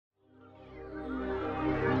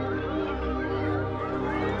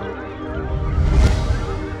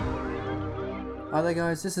Hi there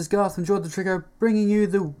guys, this is Garth from Jordan Trigger bringing you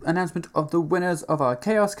the announcement of the winners of our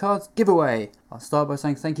Chaos Cards giveaway. I'll start by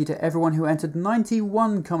saying thank you to everyone who entered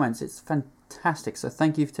 91 comments. It's fantastic, so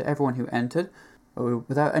thank you to everyone who entered.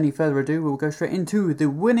 Without any further ado, we'll go straight into the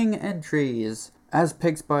winning entries, as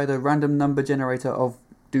picked by the random number generator of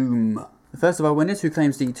Doom. The first of our winners, who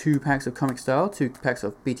claims the 2 packs of Comic Style, 2 packs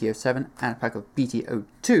of BT07 and a pack of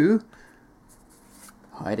BT02,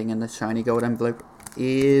 hiding in the shiny gold envelope,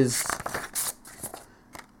 is...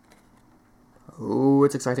 oh,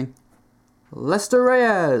 it's exciting. Lester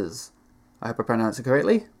Reyes! I hope I pronounced it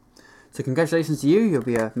correctly. So congratulations to you, you'll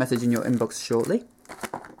be a message in your inbox shortly.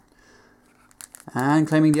 And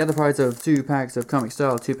claiming the other prize of 2 packs of Comic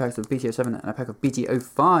Style, 2 packs of BT07 and a pack of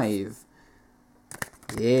BT05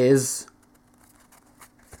 is...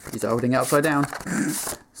 he's holding it upside down.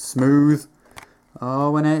 Smooth.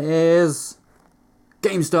 Oh, and it is...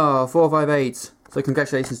 GameStar458. So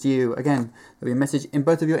congratulations to you. Again, there'll be a message in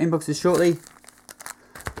both of your inboxes shortly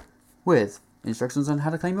with instructions on how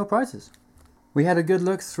to claim your prizes. We had a good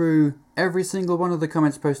look through every single one of the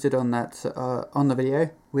comments posted on that on the video.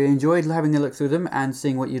 We enjoyed having a look through them and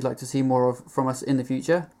seeing what you'd like to see more of from us in the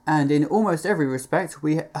future. And in almost every respect,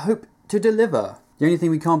 we hope to deliver. The only thing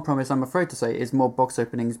we can't promise, I'm afraid to say, is more box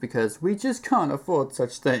openings because we just can't afford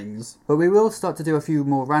such things. But we will start to do a few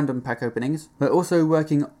more random pack openings. We're also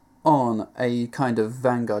working on a kind of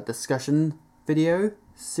Vanguard discussion video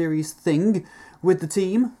series thing with the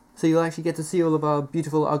team. So you'll actually get to see all of our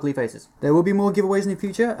beautiful ugly faces. There will be more giveaways in the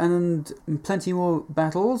future and plenty more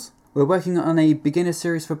battles. We're working on a beginner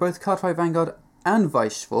series for both Cardfight Vanguard and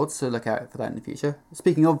Vice Schwartz, so look out for that in the future.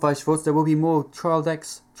 Speaking of Vice Schwartz, there will be more trial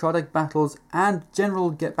decks, trial deck battles, and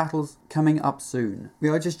general get battles coming up soon. We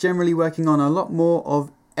are just generally working on a lot more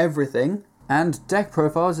of everything, and deck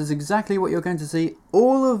profiles is exactly what you're going to see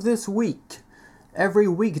all of this week. Every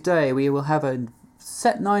weekday we will have a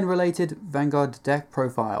Set 9 related Vanguard deck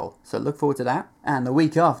profile, so look forward to that. And the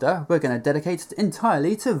week after, we're going to dedicate it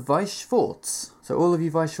entirely to Vice Schwartz. So all of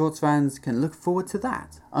you Vice Schwartz fans can look forward to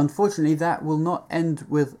that. Unfortunately, that will not end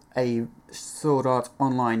with a Sword Art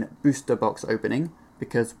Online booster box opening,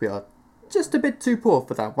 because we are just a bit too poor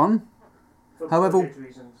for that one. However, budget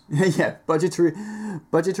reasons. Yeah,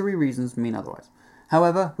 budgetary reasons mean otherwise.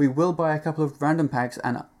 However, we will buy a couple of random packs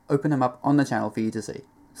and open them up on the channel for you to see.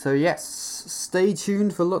 So yes, stay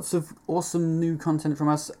tuned for lots of awesome new content from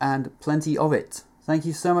us and plenty of it. Thank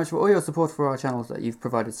you so much for all your support for our channels that you've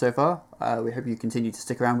provided so far. We hope you continue to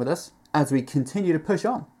stick around with us as we continue to push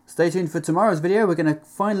on. Stay tuned for tomorrow's video. We're going to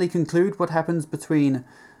finally conclude what happens between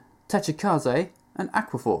Techikaze and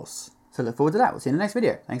Aquaforce. So look forward to that. We'll see you in the next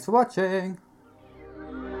video. Thanks for watching.